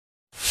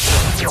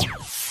Please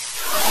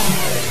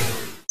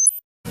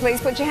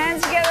put your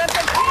hands together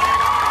for Keiynan.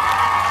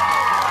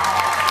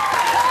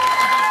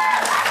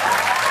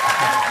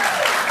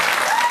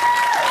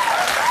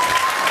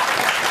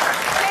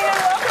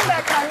 Keiynan, welcome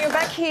back home. You're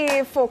back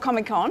here for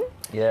Comic-Con.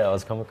 Yeah, I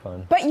was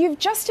Comic-Con. But you've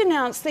just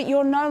announced that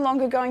you're no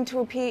longer going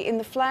to appear in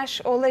The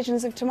Flash or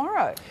Legends of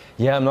Tomorrow.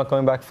 Yeah, I'm not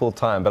going back full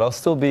time, but I'll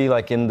still be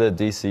like in the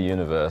DC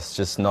universe,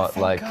 just not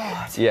Thank like.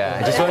 God. Yeah,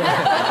 I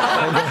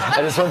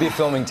just want to be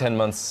filming 10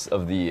 months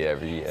of the year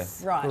every year.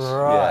 Right.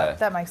 Yeah.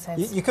 That makes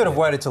sense. You could have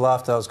waited till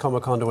after I was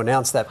Comic-Con to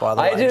announce that, by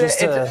the way. I did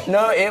it.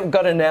 No, it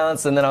got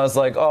announced, and then I was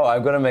like, oh,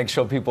 I've got to make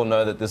sure people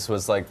know that this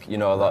was like, you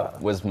know, a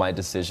lot was my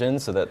decision,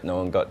 so that no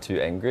one got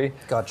too angry.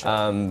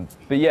 Gotcha.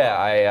 But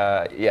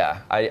yeah,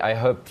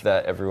 I hope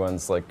that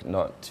everyone's like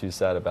not too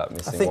sad about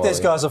missing. I think these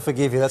guys will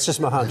forgive you. That's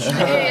just my hunch.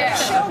 Yeah.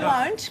 Sure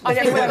won't, but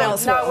everyone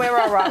else will. No, we're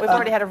all right. We've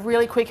already had a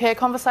really quick hair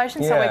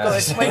conversation, so we're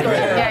good. We're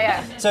good.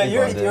 Yeah. So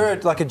you're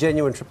like a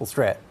genuine triple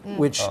threat,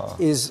 which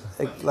is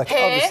like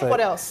Hair, obviously.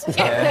 what else?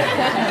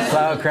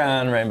 Flower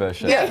crown, rainbow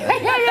shirt.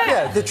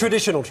 Yeah, the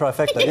traditional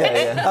trifecta.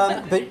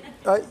 Yeah. But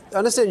I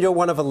understand you're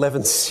one of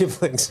 11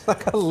 siblings.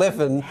 Like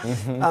 11.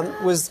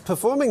 Was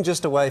performing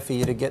just a way for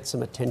you to get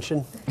some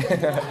attention?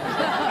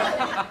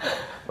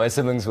 My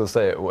siblings will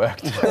say it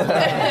worked.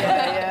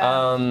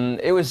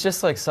 It was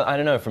just like, I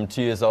don't know, from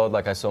 2 years old,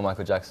 like I saw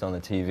Michael Jackson on the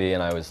TV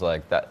and I was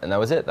like, that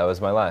was it. That was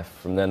my life.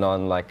 From then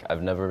on, like,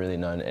 I've never really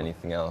known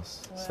anything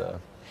else. Wow. So,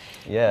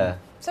 yeah.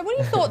 So what are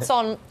your thoughts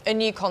on a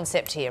new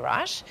concept here,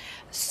 right?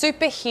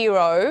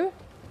 Superhero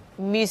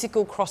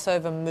musical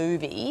crossover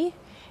movie,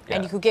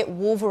 and you could get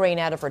Wolverine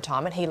out of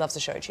retirement. He loves a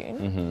show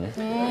tune.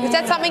 Is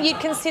that something you'd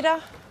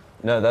consider?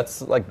 No,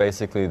 that's like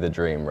basically the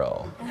dream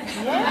role.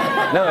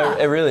 Yeah. No,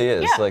 it really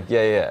is. Yeah. Like,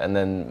 yeah, and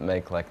then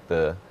make like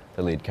the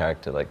lead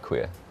character like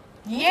queer.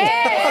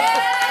 Yeah!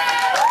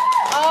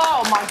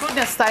 Oh my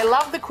goodness, they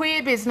love the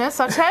queer business,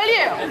 I tell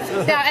you.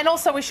 Now, and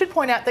also we should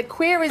point out that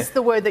queer is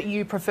the word that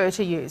you prefer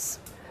to use.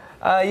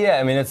 Yeah,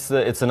 I mean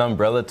it's an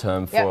umbrella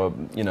term for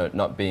you know,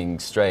 not being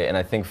straight, and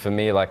I think for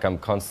me, like, I'm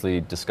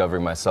constantly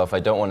discovering myself. I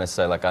don't want to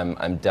say like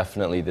I'm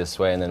definitely this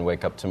way and then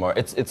wake up tomorrow.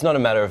 It's not a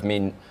matter of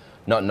me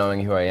not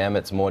knowing who I am.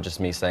 It's more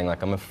just me saying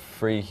like I'm a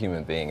free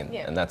human being,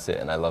 and that's it.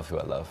 And I love who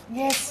I love.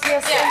 Yes. And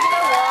you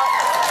know what?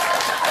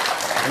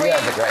 You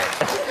guys are great.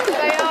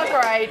 They are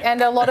great,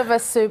 and a lot of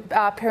us who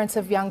are parents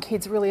of young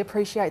kids really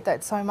appreciate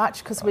that so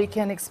much, because we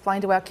can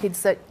explain to our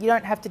kids that you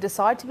don't have to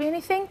decide to be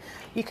anything.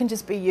 You can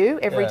just be you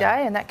every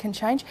day, and that can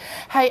change.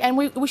 Hey, and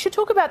we should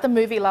talk about the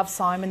movie Love,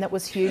 Simon, that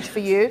was huge for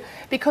you,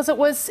 because it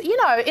was, you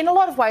know, in a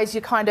lot of ways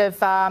you're kind of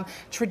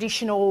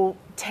traditional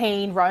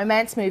teen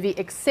romance movie,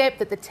 except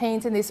that the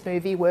teens in this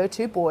movie were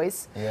two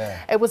boys. Yeah.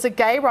 It was a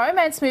gay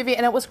romance movie,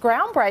 and it was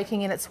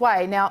groundbreaking in its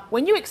way. Now,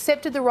 when you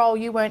accepted the role,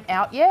 you weren't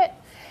out yet,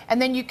 and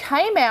then you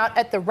came out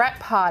at the wrap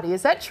party.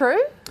 Is that true?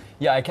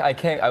 Yeah,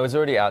 I was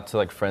already out to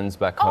like friends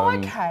back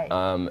home. Okay.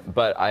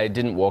 But I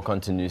didn't walk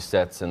onto new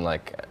sets and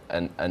like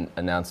and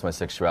announce my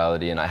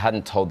sexuality, and I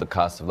hadn't told the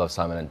cast of Love,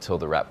 Simon until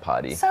the wrap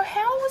party. So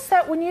how was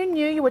that when you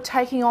knew you were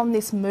taking on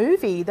this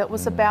movie that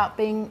was about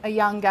being a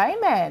young gay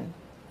man?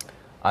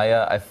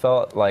 I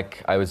felt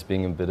like I was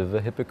being a bit of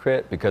a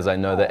hypocrite, because I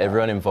know that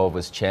everyone involved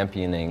was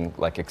championing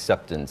like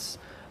acceptance,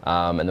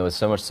 and there was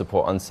so much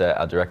support on set.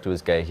 Our director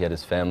was gay; he had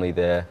his family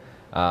there.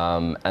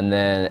 And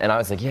I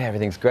was like, yeah,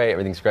 everything's great,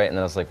 and then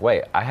I was like,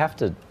 wait, I have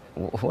to,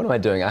 what am I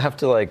doing? I have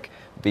to like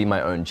be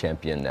my own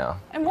champion now.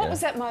 And what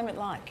was that moment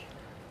like?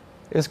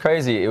 It was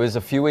crazy. It was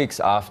a few weeks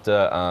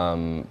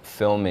after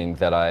filming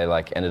that I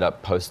like ended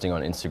up posting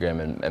on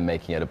Instagram and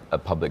making it a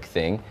public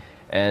thing.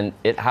 And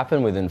it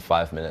happened within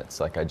 5 minutes.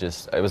 Like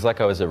it was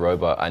like I was a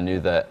robot. I knew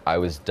that I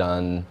was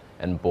done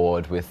and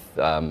bored with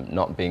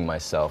not being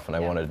myself, and I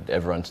wanted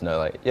everyone to know,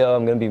 like, yo,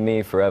 I'm gonna be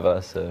me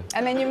forever. So.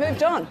 And then you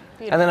moved on.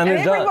 And then I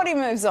moved on. Everybody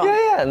moves on.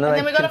 Yeah. And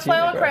then we got a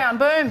flower crown.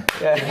 Boom.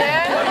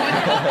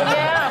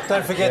 Yeah.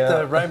 Don't forget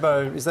the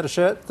rainbow. Is that a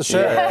shirt? The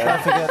shirt.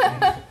 Don't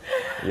forget.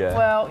 Yeah.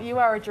 Well, you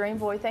are a dream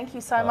boy. Thank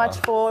you so much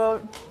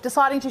for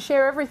deciding to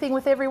share everything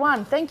with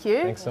everyone. Thank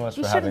you. Thanks so much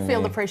for having me. You shouldn't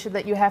feel the pressure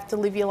that you have to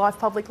live your life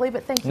publicly,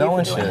 but thank you No for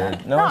one doing should.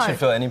 that. No one should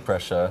feel any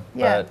pressure.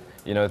 Yeah. But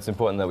you know, it's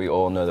important that we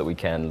all know that we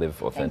can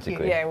live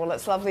authentically. Yeah, well,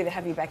 it's lovely to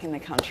have you back in the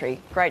country.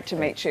 Great to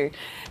meet you.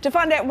 To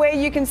find out where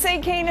you can see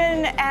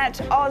Keiynan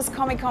at Oz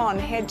Comic Con,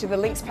 head to the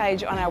links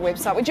page on our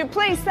website. Would you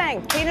please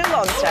thank Keiynan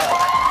Lonsdale.